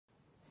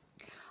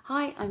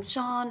Hi, I'm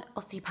Sian,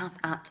 osteopath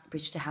at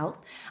Bridge to Health.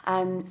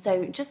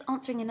 So just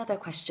answering another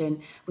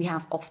question we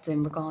have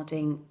often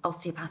regarding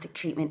osteopathic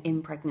treatment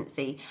in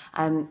pregnancy,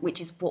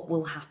 which is what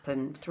will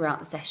happen throughout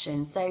the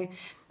session. So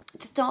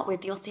to start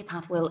with, the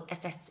osteopath will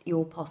assess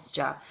your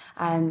posture.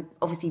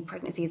 Obviously,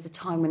 pregnancy is a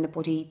time when the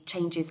body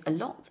changes a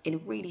lot in a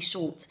really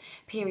short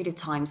period of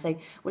time. So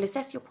we'll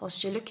assess your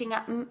posture looking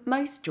at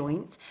most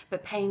joints,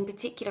 but paying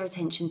particular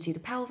attention to the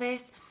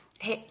pelvis,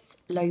 hips,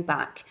 low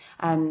back.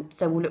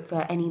 So we'll look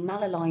for any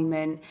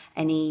malalignment,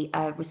 any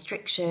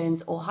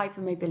restrictions or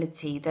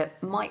hypermobility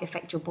that might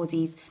affect your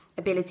body's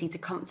ability to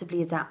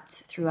comfortably adapt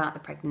throughout the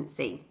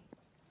pregnancy.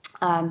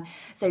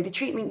 So the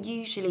treatment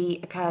usually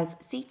occurs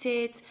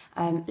seated,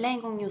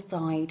 laying on your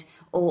side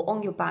or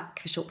on your back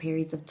for short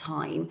periods of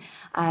time.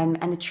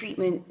 And the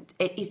treatment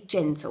is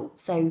gentle.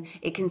 So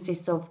it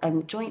consists of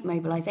joint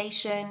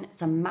mobilization,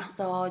 some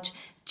massage,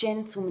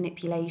 gentle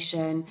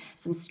manipulation,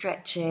 some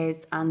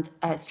stretches and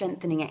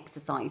strengthening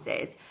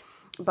exercises.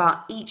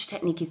 But each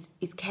technique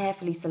is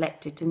carefully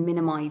selected to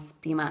minimise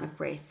the amount of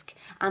risk,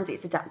 and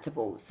it's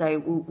adaptable. So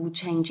we'll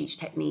change each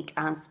technique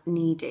as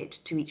needed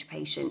to each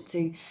patient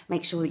to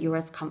make sure that you're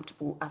as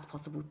comfortable as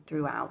possible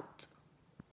throughout.